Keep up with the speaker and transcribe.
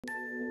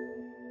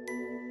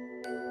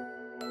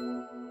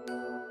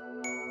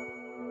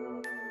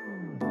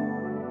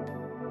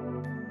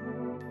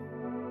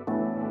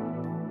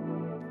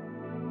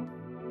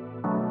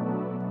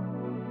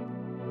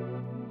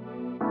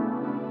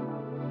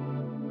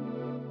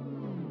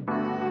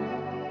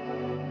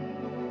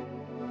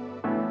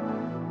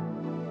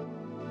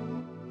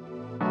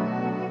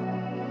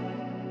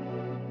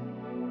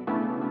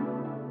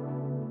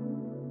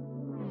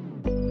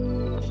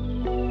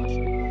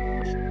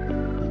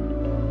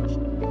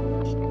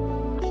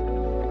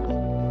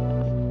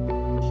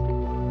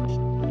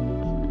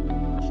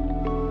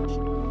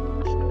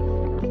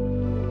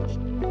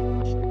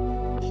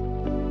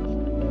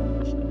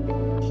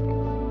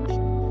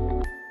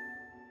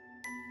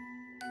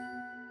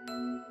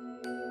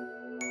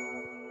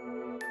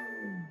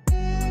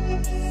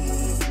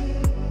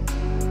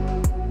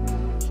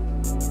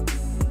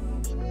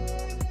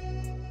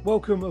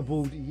Welcome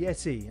aboard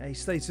Yeti, a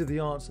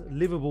state-of-the-art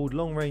liveaboard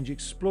long-range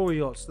explorer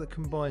yacht that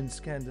combines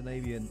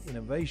Scandinavian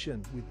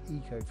innovation with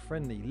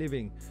eco-friendly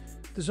living.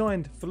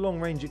 Designed for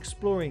long-range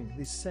exploring,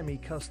 this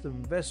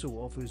semi-custom vessel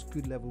offers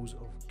good levels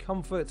of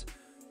comfort,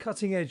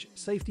 cutting-edge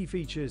safety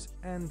features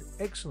and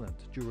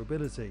excellent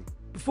durability.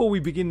 Before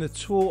we begin the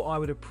tour, I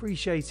would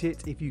appreciate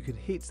it if you could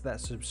hit that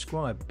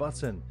subscribe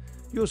button.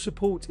 Your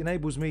support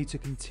enables me to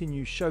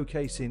continue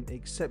showcasing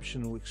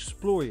exceptional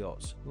explorer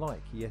yachts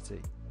like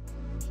Yeti.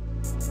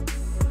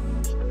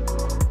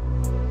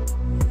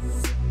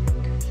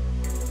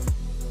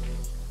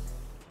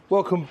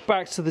 Welcome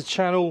back to the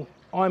channel.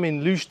 I'm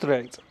in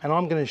Utrecht and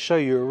I'm going to show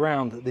you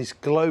around this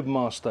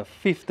Globemaster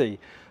 50.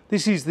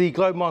 This is the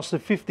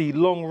Globemaster 50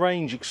 long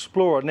range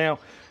explorer. Now,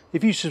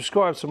 if you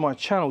subscribe to my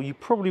channel, you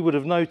probably would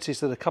have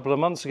noticed that a couple of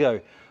months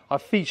ago I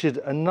featured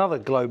another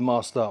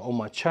Globemaster on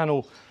my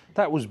channel.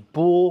 That was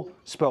Bor,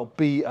 spelled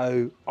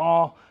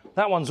B-O-R.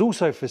 That one's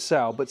also for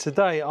sale, but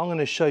today I'm going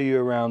to show you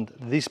around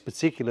this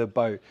particular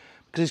boat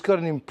because it's got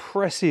an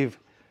impressive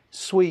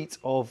suite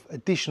of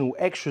additional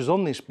extras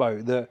on this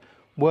boat that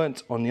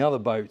weren't on the other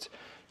boat.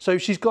 So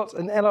she's got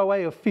an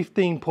LOA of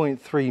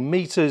 15.3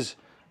 meters,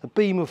 a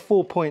beam of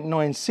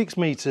 4.96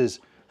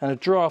 meters, and a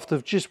draft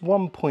of just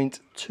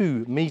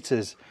 1.2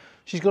 meters.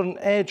 She's got an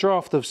air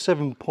draft of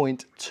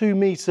 7.2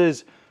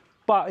 meters,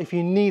 but if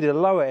you need a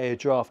lower air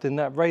draft, then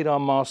that radar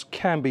mast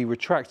can be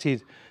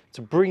retracted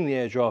to bring the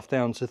air draft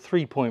down to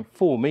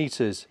 3.4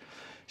 meters.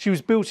 She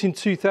was built in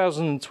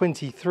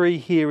 2023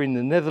 here in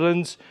the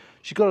Netherlands.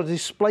 She got a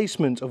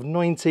displacement of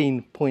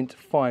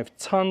 19.5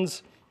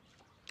 tons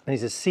and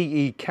is a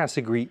CE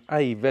category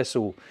A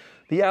vessel.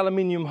 The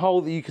aluminium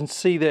hull that you can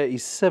see there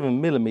is 7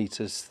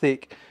 millimeters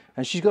thick,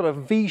 and she's got a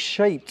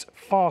V-shaped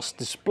fast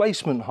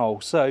displacement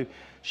hull, so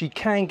she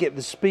can get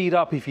the speed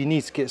up if you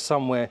need to get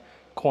somewhere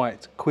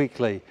quite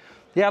quickly.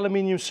 The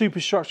aluminium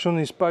superstructure on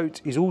this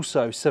boat is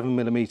also 7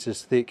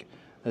 millimeters thick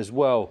as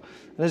well.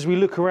 And as we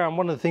look around,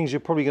 one of the things you're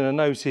probably going to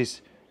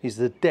notice is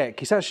the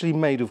deck. It's actually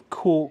made of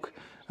cork,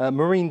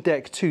 Marine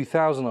Deck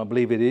 2000 I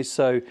believe it is,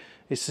 so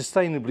it's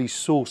sustainably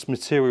sourced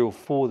material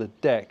for the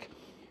deck.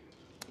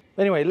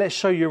 Anyway, let's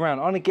show you around.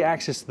 I'm going to get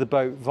access to the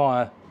boat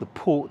via the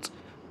port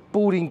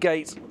boarding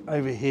gate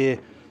over here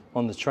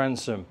on the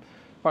transom.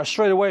 Right,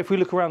 straight away if we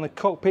look around the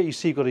cockpit, you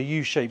see you've got a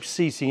U-shaped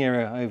seating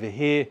area over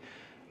here.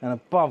 And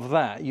above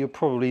that, you'll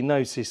probably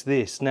notice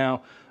this.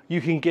 Now,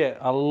 you can get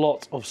a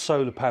lot of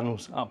solar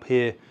panels up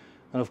here.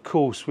 And of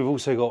course, we've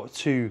also got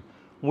 2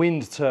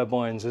 wind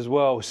turbines as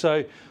well.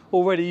 So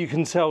already you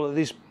can tell that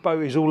this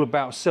boat is all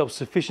about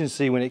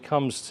self-sufficiency when it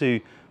comes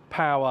to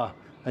power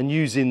and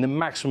using the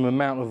maximum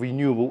amount of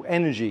renewable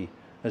energy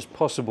as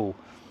possible.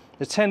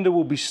 The tender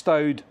will be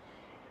stowed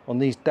on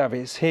these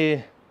davits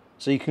here,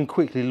 so you can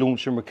quickly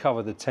launch and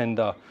recover the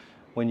tender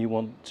when you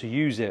want to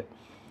use it.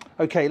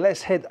 Okay,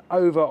 let's head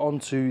over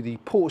onto the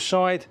port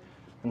side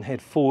and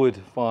head forward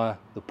via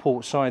the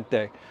port side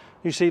deck.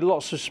 You see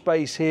lots of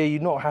space here.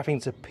 You're not having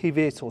to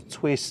pivot or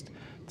twist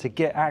to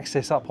get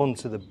access up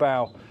onto the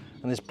bow,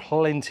 and there's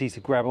plenty to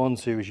grab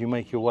onto as you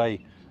make your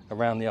way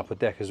around the upper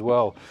deck as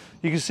well.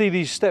 You can see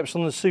these steps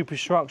on the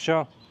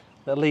superstructure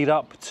that lead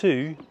up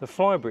to the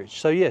flybridge.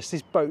 So yes,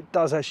 this boat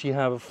does actually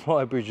have a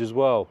flybridge as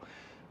well.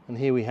 And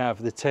here we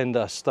have the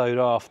tender stowed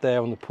aft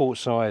there on the port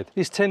side.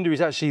 This tender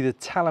is actually the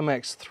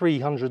Talamex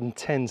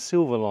 310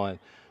 Silverline.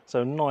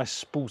 So a nice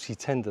sporty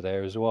tender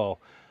there as well.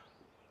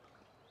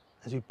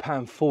 As we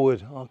pan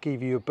forward, I'll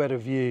give you a better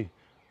view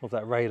of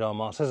that radar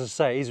mast. As I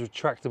say, it is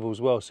retractable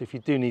as well. So if you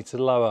do need to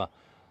lower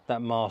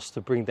that mast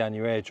to bring down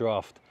your air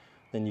draft,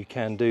 then you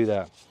can do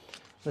that.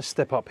 Let's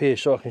step up here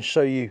so I can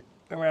show you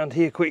around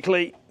here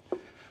quickly.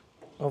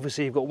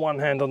 Obviously you've got one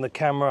hand on the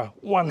camera,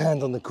 one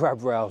hand on the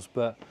grab rails,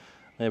 but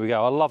there we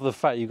go. I love the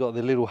fact you've got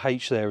the little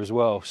H there as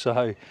well.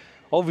 So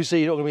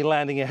obviously you're not going to be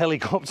landing a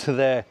helicopter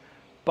there,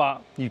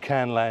 but you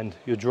can land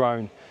your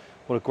drone.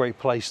 What a great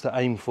place to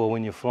aim for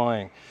when you're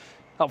flying.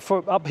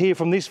 Up here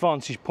from this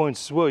vantage point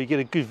as well, you get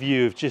a good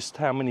view of just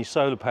how many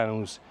solar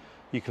panels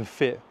you can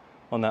fit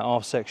on that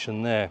aft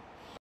section there.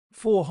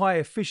 4 high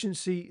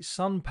efficiency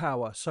sun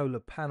power solar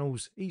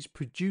panels, each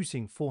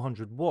producing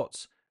 400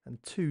 watts, and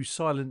 2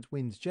 silent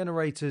wind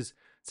generators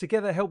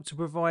together help to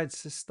provide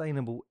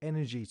sustainable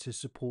energy to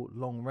support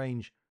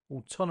long-range,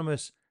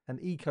 autonomous and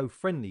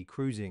eco-friendly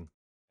cruising.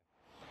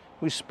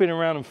 We spin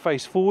around and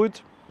face forward.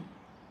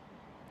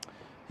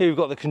 Here we've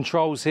got the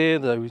controls here,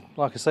 though,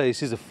 like I say,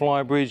 this is a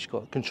flybridge.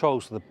 Got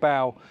controls for the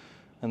bow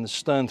and the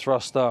stern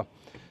thruster.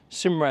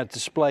 Simrad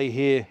display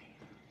here.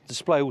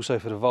 Display also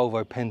for the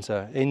Volvo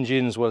Penta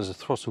engine, as well as a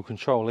throttle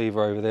control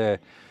lever over there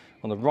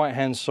on the right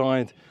hand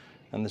side,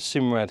 and the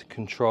Simrad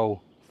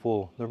control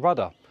for the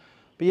rudder.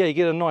 But yeah, you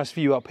get a nice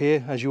view up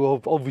here, as you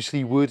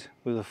obviously would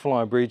with a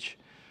flybridge.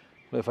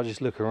 But if I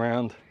just look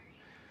around,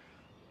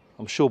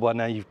 I'm sure by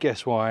now you've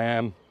guessed where I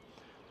am.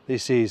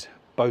 This is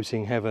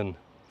boating heaven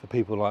for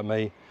people like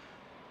me.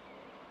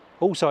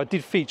 Also, I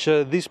did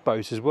feature this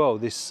boat as well,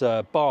 this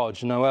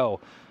barge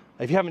Noel.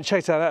 If you haven't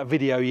checked out that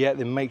video yet,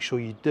 then make sure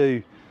you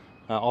do.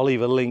 I'll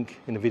leave a link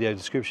in the video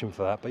description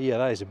for that, but yeah,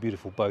 that is a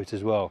beautiful boat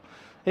as well.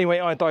 Anyway,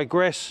 I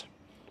digress.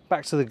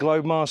 Back to the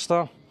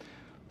Globemaster.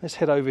 Let's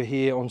head over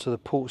here onto the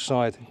port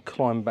side and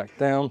climb back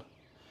down.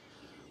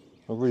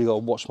 I've really got to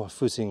watch my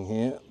footing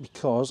here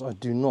because I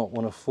do not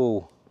want to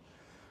fall.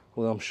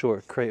 Although I'm sure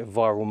it'll create a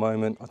viral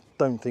moment. I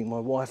don't think my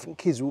wife and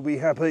kids will be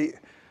happy.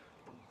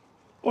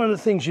 One of the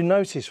things you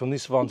notice from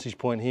this vantage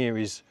point here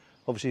is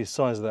obviously the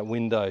size of that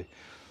window.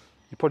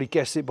 You probably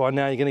guessed it by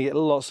now, you're going to get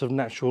lots of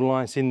natural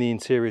light in the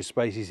interior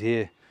spaces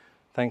here,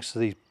 thanks to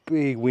these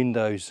big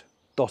windows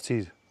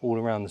dotted all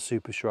around the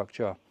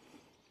superstructure.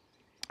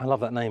 I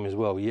love that name as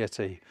well,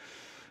 Yeti.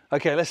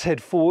 Okay, let's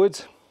head forward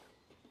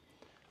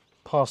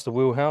past the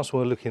wheelhouse.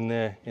 We'll look in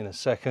there in a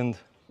second,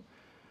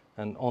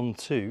 and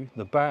onto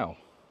the bow.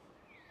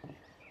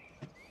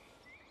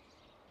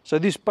 So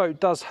this boat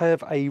does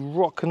have a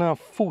Rockner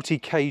 40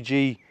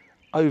 kg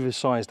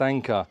oversized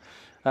anchor.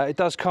 It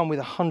does come with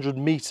 100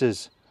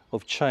 meters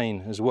of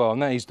chain as well,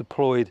 and that is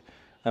deployed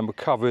and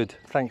recovered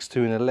thanks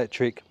to an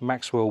electric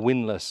Maxwell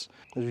windlass.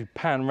 As we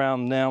pan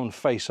round now and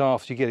face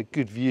aft, you get a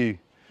good view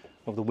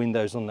of the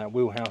windows on that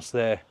wheelhouse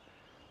there,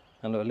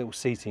 and a little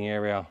seating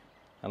area,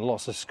 and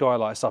lots of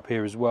skylights up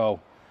here as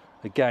well.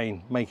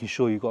 Again, making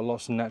sure you've got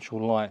lots of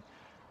natural light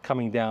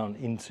coming down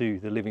into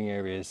the living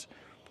areas.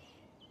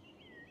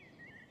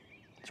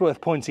 It's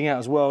worth pointing out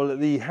as well that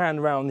the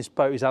handrail on this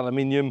boat is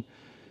aluminium,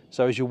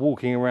 so as you're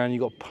walking around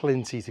you've got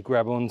plenty to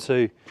grab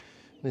onto.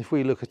 And if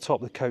we look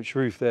atop the coach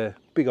roof there,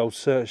 big old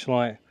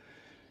searchlight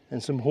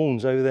and some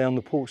horns over there on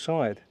the port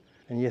side.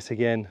 And yet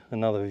again,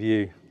 another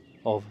view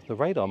of the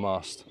radar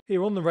mast.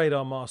 Here on the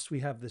radar mast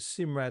we have the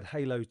Simrad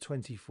Halo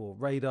 24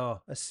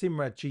 radar, a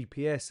Simrad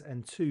GPS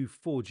and two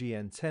 4G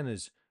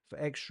antennas for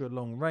extra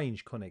long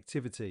range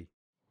connectivity.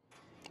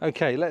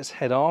 Okay, let's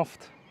head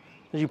aft.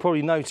 As you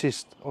probably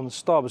noticed, on the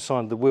starboard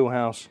side of the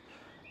wheelhouse,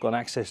 got an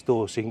access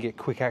door so you can get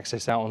quick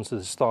access out onto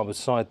the starboard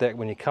side deck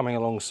when you're coming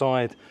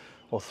alongside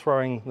or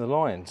throwing the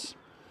lines.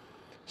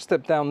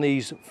 Step down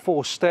these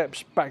 4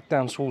 steps back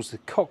down towards the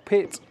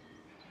cockpit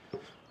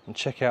and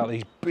check out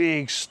these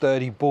big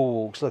sturdy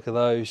bulwarks. Look at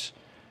those,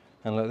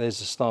 and look, there's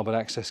the starboard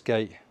access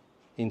gate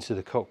into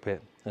the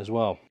cockpit as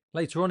well.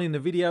 Later on in the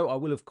video I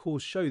will of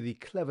course show the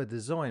clever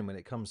design when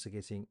it comes to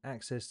getting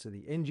access to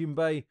the engine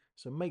bay,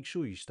 so make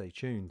sure you stay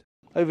tuned.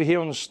 Over here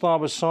on the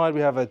starboard side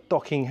we have a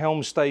docking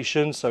helm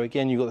station, so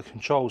again you've got the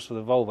controls for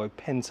the Volvo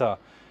Penta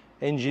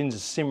engines, a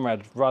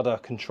Simrad rudder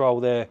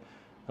control there,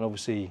 and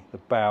obviously the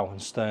bow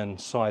and stern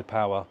side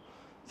power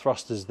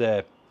thrusters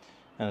there,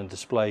 and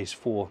displays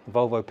for the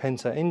Volvo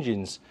Penta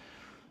engines.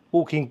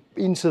 Walking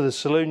into the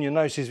saloon, you'll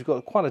notice we've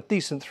got quite a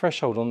decent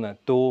threshold on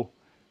that door,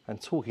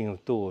 and talking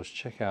of doors,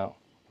 check out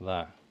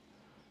that.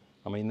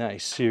 I mean, that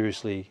is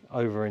seriously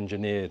over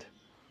engineered.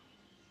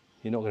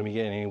 You're not going to be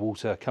getting any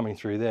water coming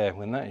through there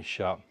when that is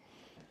shut.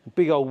 A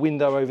big old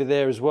window over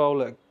there as well,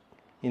 look,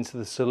 into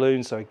the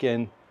saloon, so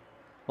again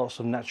lots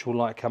of natural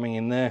light coming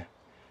in there.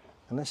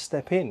 And let's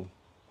step in.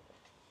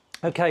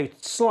 Okay,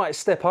 slight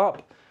step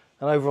up,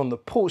 and over on the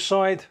port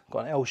side got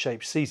an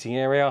L-shaped seating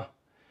area,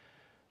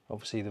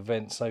 obviously the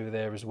vents over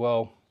there as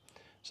well.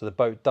 So the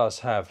boat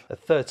does have a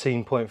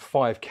 13.5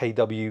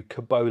 kW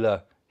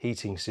Kubola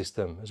heating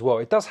system as well.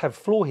 It does have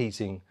floor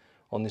heating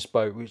on this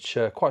boat, which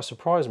quite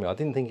surprised me. I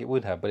didn't think it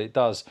would have, but it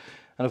does.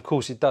 And of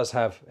course it does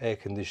have air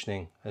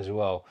conditioning as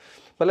well.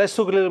 But let's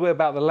talk a little bit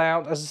about the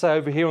layout. As I say,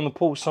 over here on the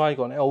port side,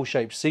 got an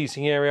L-shaped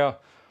seating area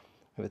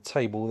with a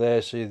table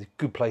there, so it's a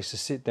good place to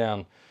sit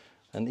down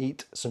and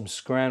eat some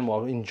scran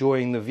while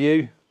enjoying the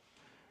view.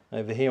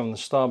 Over here on the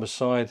starboard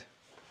side,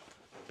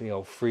 big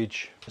old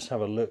fridge. Let's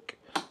have a look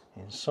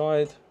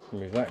inside.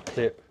 Remove that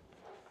clip,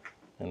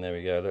 and there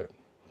we go. Look,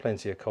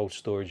 plenty of cold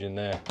storage in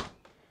there.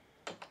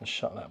 Let's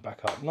shut that back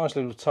up. Nice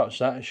little touch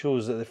that.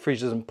 Ensures that the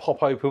fridge doesn't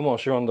pop open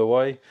whilst you're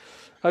underway.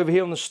 Over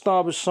here on the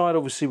starboard side,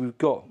 obviously we've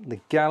got the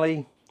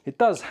galley. It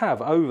does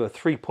have over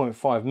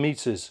 3.5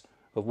 meters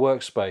of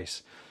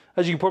workspace.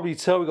 As you can probably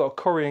tell, we've got a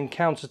Corian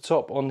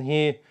countertop on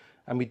here,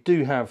 and we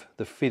do have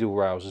the fiddle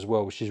rails as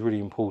well, which is really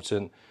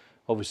important.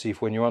 Obviously,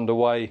 if when you're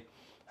underway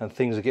and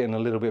things are getting a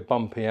little bit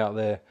bumpy out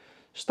there.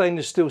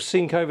 Stainless steel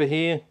sink over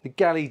here. The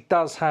galley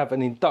does have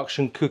an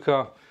induction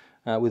cooker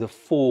with a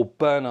 4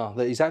 burner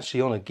that is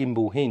actually on a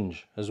gimbal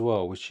hinge as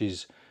well, which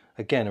is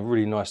again a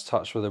really nice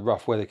touch for the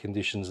rough weather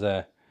conditions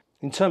there.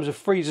 In terms of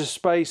freezer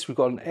space, we've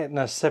got an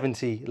Etna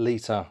 70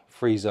 litre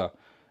freezer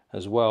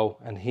as well,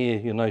 and here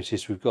you'll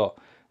notice we've got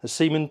a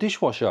Seaman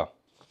dishwasher.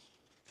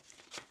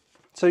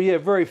 So yeah,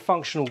 very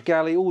functional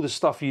galley, all the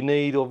stuff you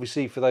need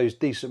obviously for those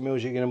decent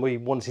meals you're going to be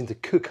wanting to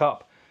cook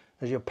up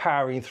as you're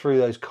powering through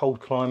those cold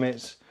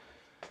climates.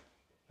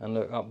 And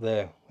look up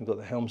there, we've got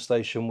the helm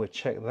station. We'll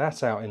check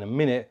that out in a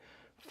minute.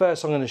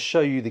 First, I'm going to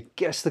show you the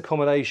guest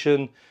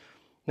accommodation.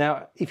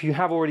 Now, if you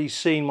have already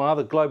seen my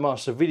other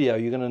Globemaster video,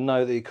 you're going to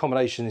know that the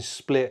accommodation is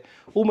split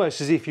almost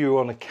as if you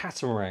were on a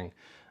catamaran.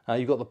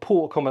 You've got the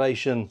port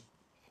accommodation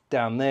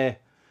down there,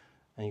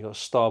 and you've got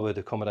starboard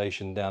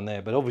accommodation down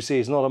there. But obviously,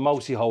 it's not a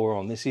multi-hull we're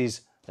on. This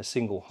is a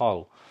single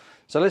hull.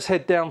 So let's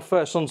head down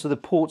first onto the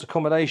port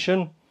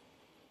accommodation.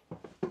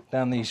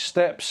 down these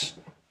steps,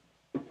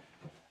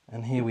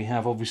 and here we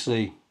have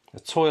obviously a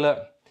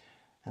toilet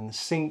and the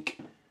sink,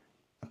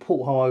 a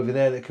porthole over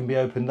there that can be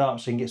opened up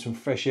so you can get some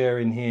fresh air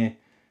in here,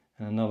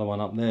 and another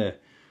one up there.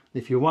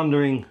 If you're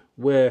wondering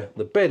where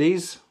the bed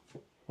is,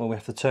 well, we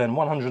have to turn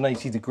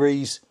 180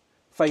 degrees,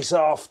 face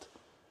aft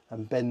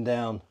and bend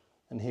down,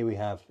 and here we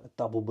have a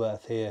double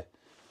berth here.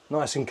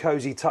 Nice and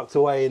cozy tucked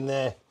away in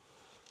there.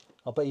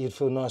 I bet you'd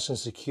feel nice and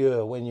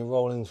secure when you're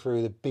rolling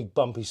through the big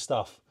bumpy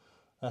stuff.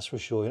 That's for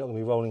sure. You're not going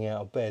to be rolling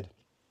out of bed.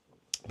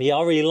 But yeah,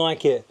 I really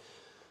like it.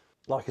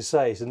 Like I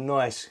say, it's a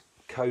nice,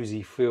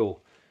 cozy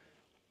feel.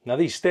 Now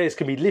these stairs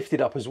can be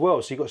lifted up as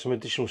well, so you've got some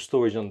additional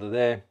storage under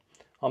there.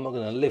 I'm not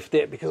going to lift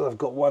it because I've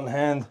got one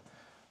hand,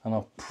 and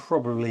I'll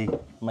probably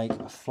make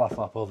a fluff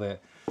up of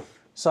it.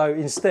 So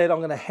instead, I'm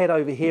going to head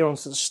over here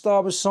onto the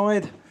starboard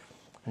side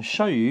and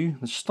show you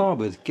the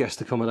starboard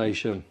guest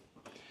accommodation.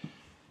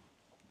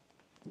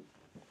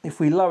 If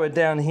we lower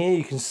down here,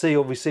 you can see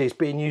obviously it's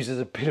being used as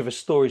a bit of a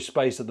storage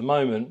space at the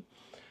moment.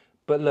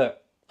 But look,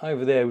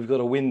 over there we've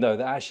got a window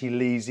that actually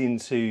leads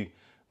into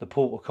the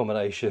port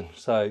accommodation.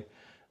 So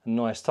a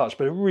nice touch,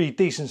 but a really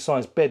decent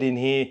sized bed in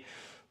here.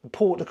 The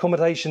port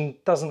accommodation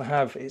doesn't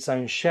have its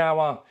own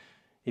shower.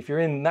 If you're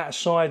in that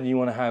side and you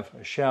want to have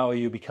a shower,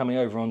 you'll be coming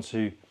over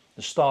onto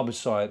the starboard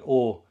side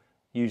or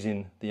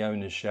using the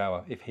owner's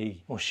shower if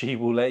he or she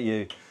will let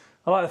you.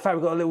 I like the fact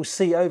we've got a little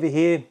seat over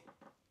here,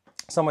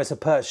 somewhere to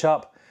perch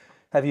up,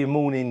 have your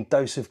morning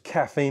dose of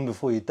caffeine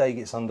before your day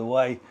gets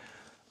underway.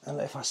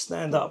 And if I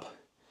stand up,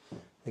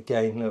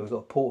 again, look, we've got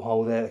a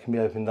porthole there that can be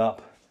opened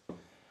up,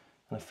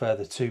 and a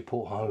further 2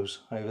 portholes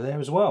over there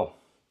as well.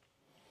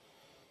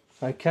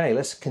 Okay,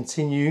 let's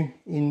continue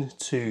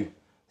into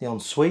the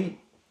ensuite.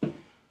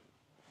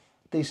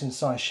 Decent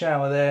sized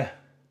shower there.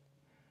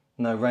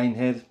 No rain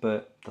head,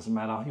 but doesn't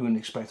matter. You wouldn't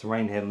expect a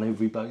rain head on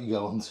every boat you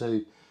go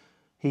onto.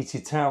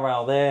 Heated towel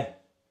rail there,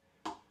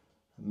 a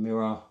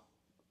mirror,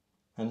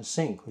 and a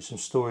sink with some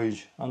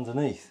storage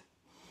underneath.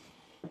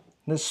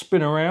 Let's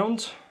spin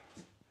around.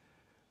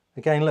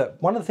 Again, look,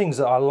 one of the things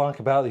that I like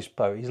about this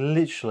boat is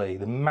literally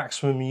the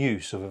maximum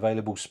use of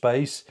available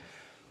space.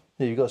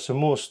 You've got some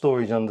more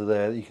storage under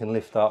there that you can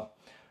lift up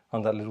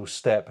on that little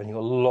step, and you've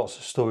got lots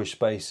of storage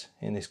space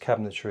in this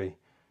cabinetry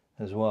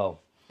as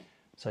well.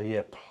 So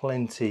yeah,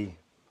 plenty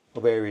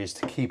of areas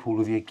to keep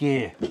all of your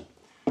gear.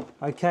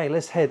 Okay,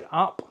 let's head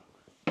up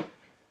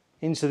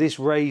into this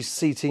raised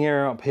seating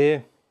area up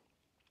here.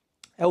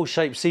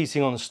 L-shaped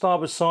seating on the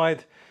starboard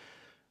side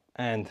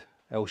and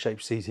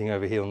L-shaped seating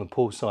over here on the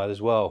port side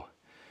as well.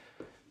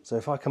 So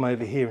if I come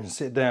over here and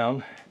sit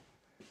down,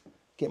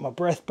 get my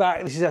breath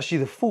back. This is actually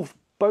the 4th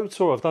boat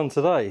tour I've done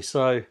today,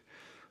 so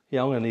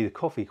yeah, I'm going to need a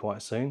coffee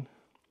quite soon.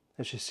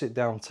 Let's just sit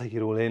down, take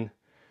it all in,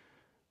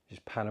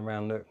 just pan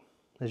around. Look,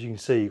 as you can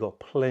see, you've got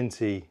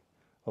plenty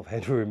of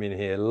headroom in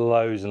here,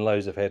 loads and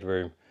loads of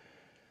headroom.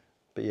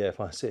 But yeah, if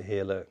I sit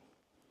here, look,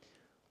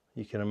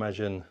 you can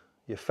imagine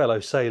your fellow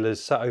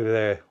sailors sat over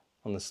there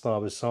on the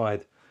starboard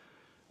side,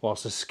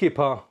 whilst the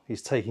skipper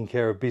is taking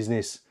care of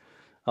business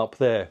up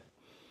there.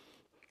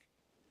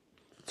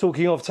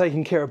 Talking of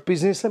taking care of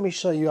business, let me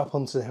show you up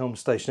onto the helm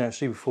station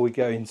actually before we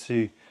go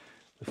into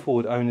the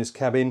forward owner's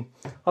cabin.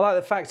 I like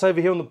the fact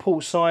over here on the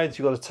port side,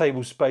 you've got a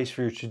table space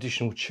for your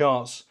traditional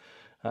charts,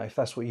 if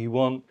that's what you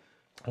want.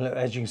 And look,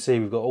 as you can see,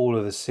 we've got all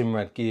of the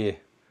Simrad gear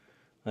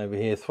over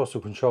here.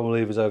 Throttle control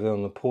levers over there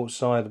on the port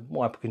side,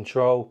 wiper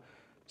control,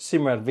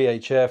 Simrad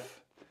VHF,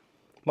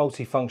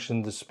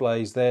 multi-function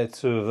displays there,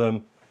 2 of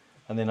them.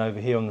 And then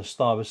over here on the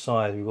starboard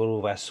side, we've got all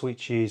of our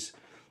switches,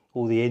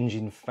 all the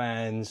engine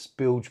fans,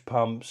 bilge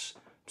pumps,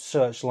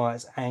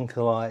 searchlights,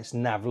 anchor lights,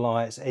 nav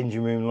lights,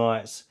 engine room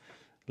lights.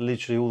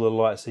 Literally all the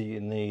lights that you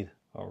need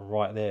are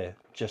right there,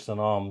 just an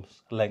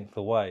arm's length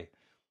away.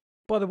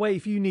 By the way,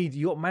 if you need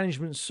yacht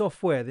management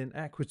software, then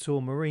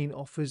Aquator Marine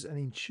offers an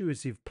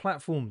intuitive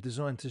platform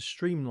designed to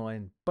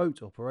streamline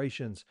boat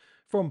operations,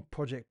 from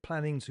project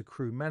planning to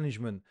crew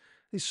management.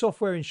 This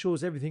software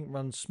ensures everything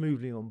runs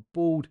smoothly on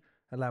board,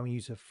 allowing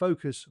you to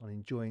focus on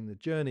enjoying the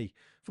journey.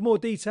 For more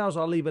details,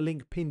 I'll leave a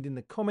link pinned in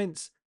the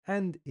comments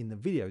and in the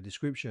video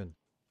description.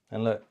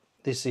 And look,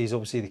 this is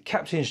obviously the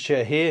captain's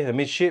chair here,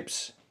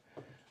 amidships.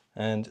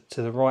 And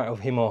to the right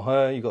of him or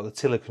her, you've got the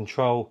tiller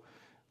control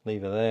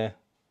lever there,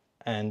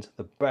 and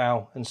the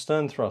bow and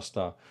stern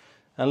thruster.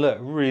 And look,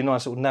 really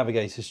nice little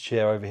navigator's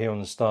chair over here on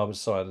the starboard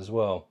side as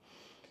well.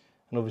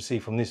 And obviously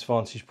from this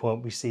vantage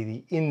point, we see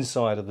the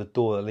inside of the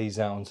door that leads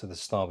out onto the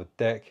starboard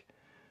deck.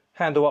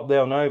 Handle up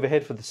there on the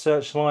overhead for the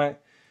searchlight.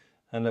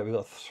 And look, we've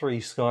got 3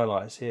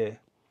 skylights here.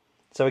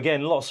 So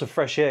again, lots of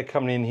fresh air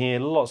coming in here,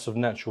 lots of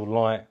natural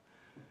light.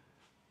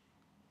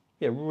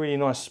 Yeah, really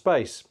nice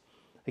space.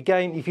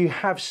 Again, if you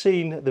have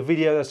seen the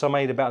video that I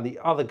made about the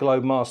other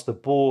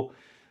Globemaster bore,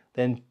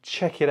 then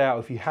check it out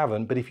if you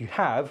haven't. But if you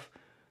have,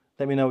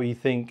 let me know what you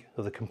think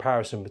of the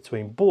comparison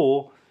between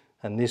bore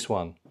and this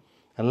one.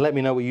 And let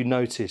me know what you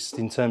noticed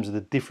in terms of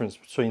the difference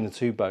between the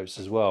 2 boats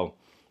as well.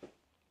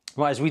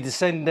 Right, as we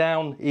descend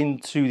down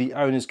into the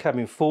owner's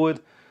cabin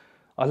forward,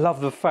 I love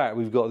the fact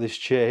we've got this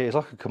chair here. It's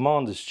like a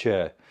commander's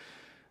chair.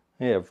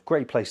 Yeah,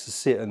 great place to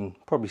sit and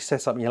probably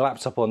set up your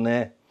laptop on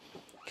there,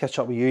 catch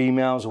up with your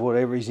emails or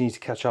whatever it is you need to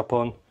catch up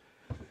on.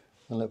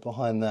 And look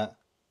behind that,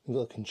 we've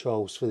got the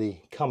controls for the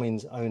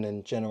Cummins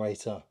own-end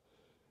generator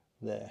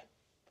there.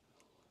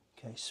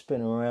 Okay,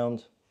 spin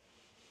around.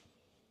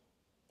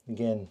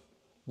 Again,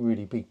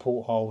 really big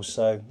portholes,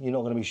 so you're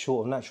not going to be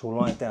short of natural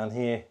light down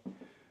here.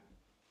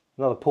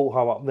 Another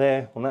porthole up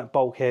there on that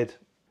bulkhead,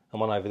 and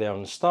one over there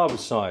on the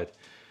starboard side.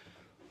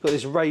 Got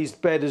this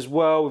raised bed as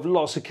well with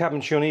lots of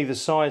cabinetry on either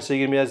side, so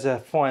you're going to be able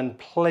to find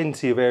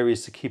plenty of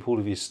areas to keep all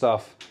of your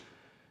stuff.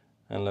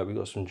 And look, we've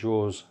got some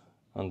drawers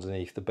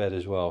underneath the bed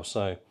as well,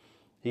 so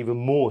even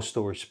more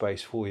storage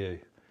space for you.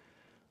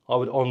 I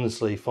would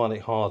honestly find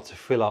it hard to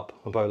fill up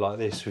a boat like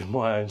this with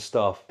my own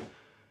stuff.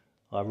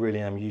 I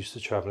really am used to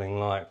travelling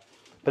light.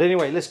 But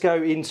anyway, let's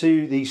go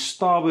into the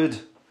starboard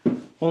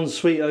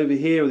ensuite over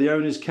here, or the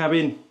owner's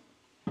cabin.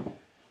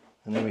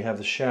 And then we have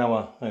the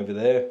shower over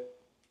there.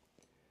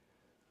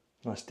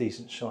 Nice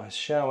decent sized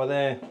shower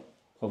there.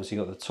 Obviously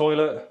got the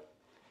toilet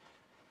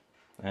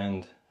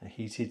and a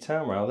heated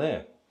towel rail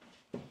there.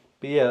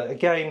 But yeah,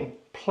 again,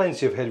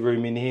 plenty of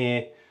headroom in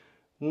here.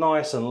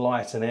 Nice and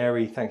light and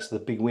airy thanks to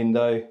the big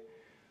window.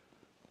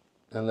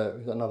 And look,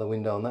 we've got another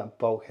window on that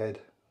bulkhead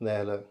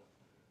there, look,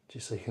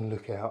 just so you can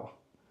look out.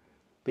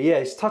 But yeah,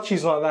 it's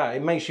touches like that.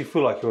 It makes you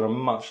feel like you're on a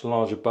much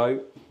larger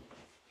boat.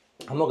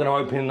 I'm not going to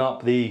open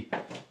up the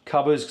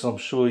cupboards because I'm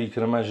sure you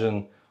can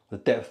imagine the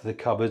depth of the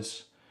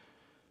cupboards.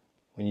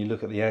 When you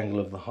look at the angle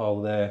of the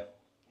hull there,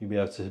 you'll be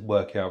able to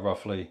work out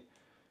roughly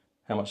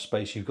how much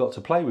space you've got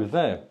to play with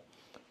there.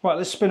 Right,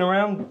 let's spin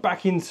around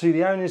back into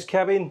the owner's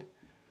cabin.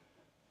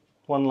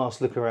 One last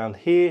look around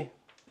here.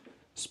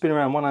 Spin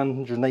around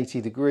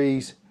 180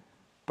 degrees,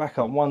 back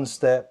up one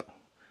step,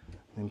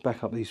 then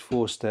back up these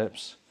 4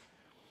 steps.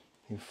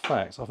 In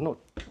fact, I've not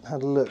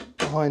had a look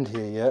behind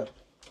here yet,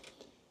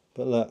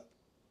 but look,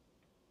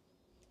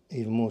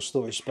 even more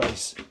storage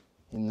space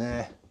in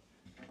there.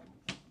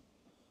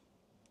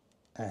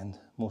 And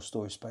more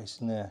storage space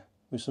in there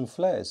with some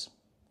flares.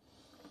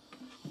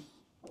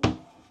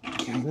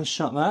 Okay, let's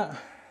shut that.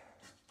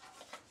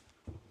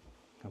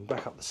 Come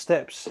back up the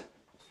steps.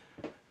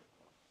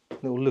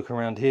 Little look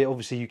around here.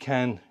 Obviously you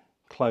can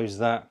close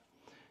that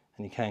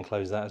and you can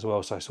close that as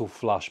well, so it's all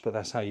flush, but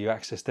that's how you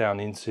access down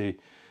into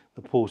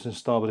the port and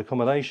starboard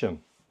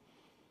accommodation.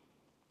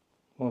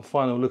 One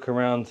final look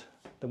around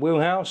the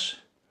wheelhouse.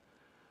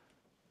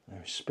 Now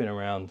spin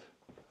around.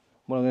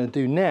 What I'm going to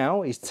do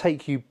now is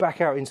take you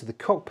back out into the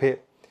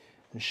cockpit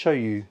and show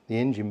you the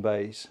engine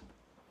bays.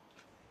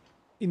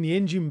 In the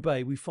engine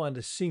bay we find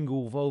a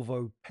single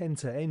Volvo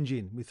Penta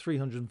engine with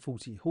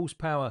 340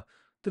 horsepower,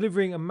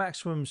 delivering a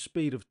maximum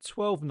speed of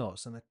 12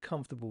 knots and a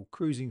comfortable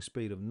cruising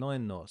speed of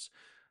 9 knots.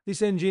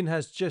 This engine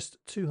has just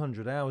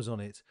 200 hours on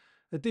it.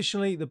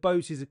 Additionally, the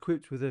boat is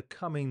equipped with a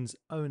Cummins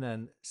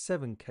Onan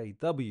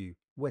 7kW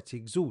wet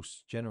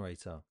exhaust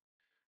generator.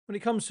 When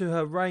it comes to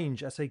her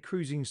range, at a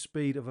cruising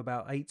speed of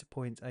about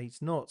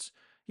 8.8 knots,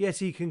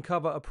 Yeti can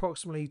cover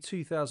approximately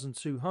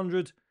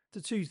 2,200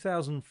 to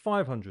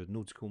 2,500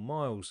 nautical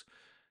miles.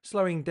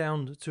 Slowing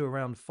down to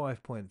around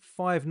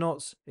 5.5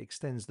 knots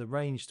extends the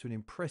range to an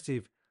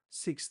impressive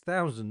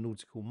 6,000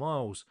 nautical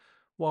miles,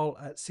 while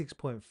at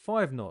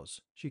 6.5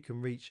 knots she can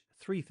reach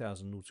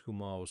 3,000 nautical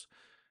miles.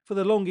 For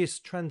the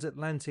longest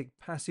transatlantic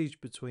passage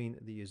between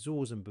the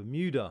Azores and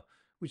Bermuda,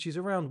 which is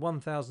around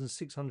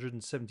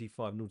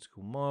 1,675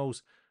 nautical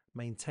miles,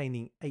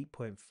 maintaining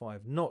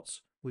 8.5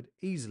 knots would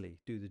easily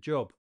do the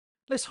job.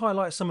 Let's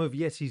highlight some of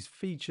Yeti's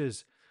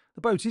features.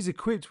 The boat is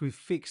equipped with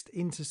fixed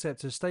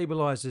interceptor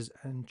stabilisers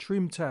and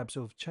trim tabs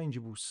of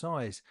changeable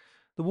size.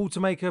 The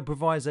watermaker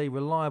provides a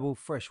reliable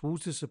fresh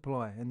water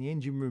supply, and the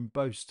engine room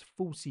boasts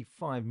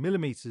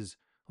 45mm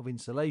of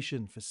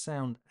insulation for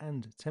sound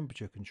and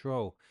temperature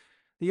control.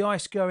 The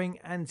ice-going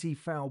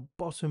anti-foul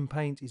bottom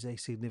paint is a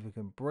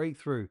significant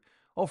breakthrough,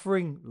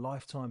 offering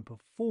lifetime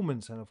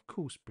performance and of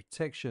course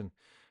protection.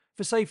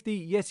 For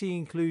safety, Yeti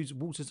includes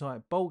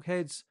watertight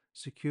bulkheads,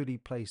 securely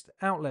placed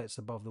outlets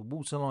above the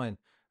waterline,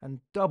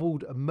 and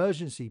doubled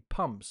emergency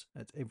pumps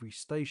at every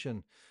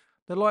station.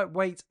 The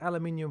lightweight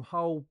aluminium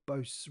hull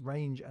boasts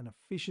range and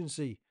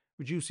efficiency,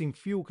 reducing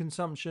fuel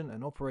consumption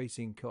and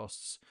operating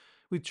costs.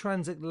 With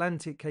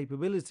transatlantic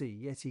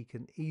capability, Yeti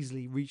can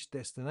easily reach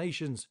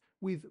destinations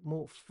with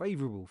more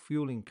favourable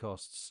fueling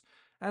costs.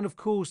 And of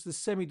course, the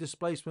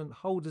semi-displacement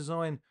hull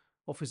design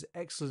offers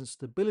excellent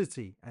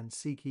stability and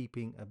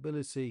seakeeping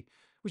ability,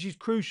 which is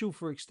crucial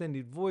for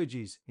extended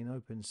voyages in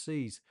open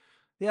seas.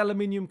 The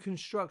aluminium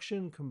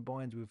construction,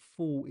 combined with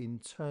full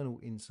internal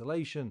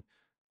insulation,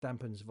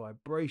 dampens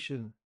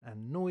vibration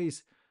and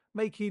noise,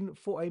 making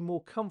for a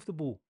more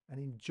comfortable and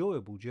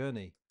enjoyable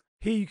journey.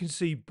 Here you can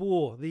see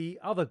Boar, the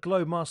other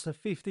Globemaster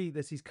 50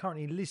 that is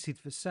currently listed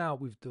for sale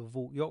with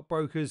DeVault Yacht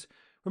Brokers.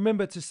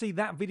 Remember, to see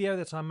that video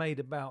that I made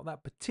about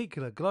that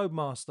particular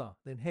Globemaster,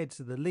 then head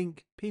to the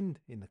link pinned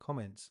in the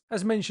comments.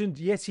 As mentioned,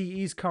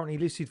 Yeti is currently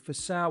listed for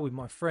sale with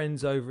my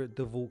friends over at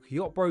DeVault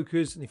Yacht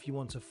Brokers, and if you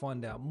want to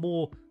find out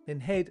more,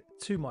 then head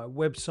to my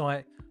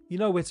website, You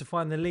know where to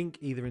find the link,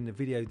 either in the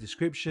video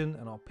description,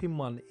 and I'll pin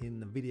one in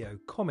the video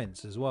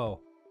comments as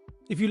well.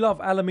 If you love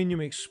aluminium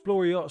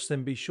explorer yachts,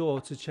 then be sure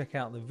to check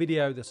out the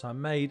video that I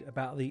made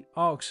about the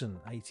Arxon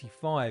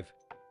 85.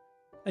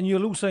 And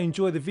you'll also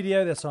enjoy the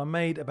video that I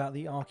made about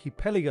the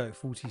Archipelago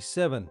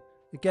 47.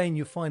 Again,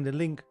 you'll find a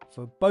link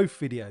for both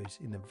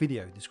videos in the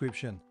video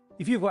description.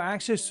 If you've got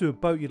access to a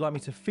boat you'd like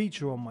me to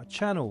feature on my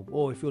channel,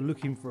 or if you're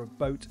looking for a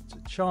boat to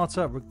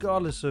charter,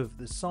 regardless of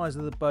the size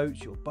of the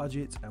boat, your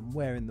budget and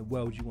where in the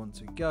world you want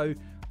to go,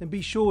 then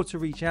be sure to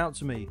reach out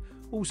to me.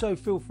 Also,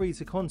 feel free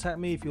to contact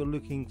me if you're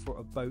looking for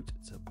a boat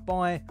to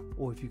buy,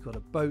 or if you've got a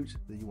boat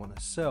that you want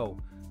to sell.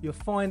 You'll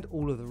find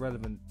all of the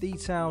relevant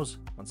details,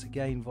 once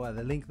again, via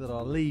the link that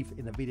I'll leave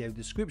in the video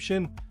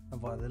description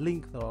and via the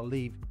link that I'll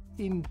leave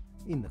in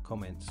the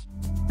comments.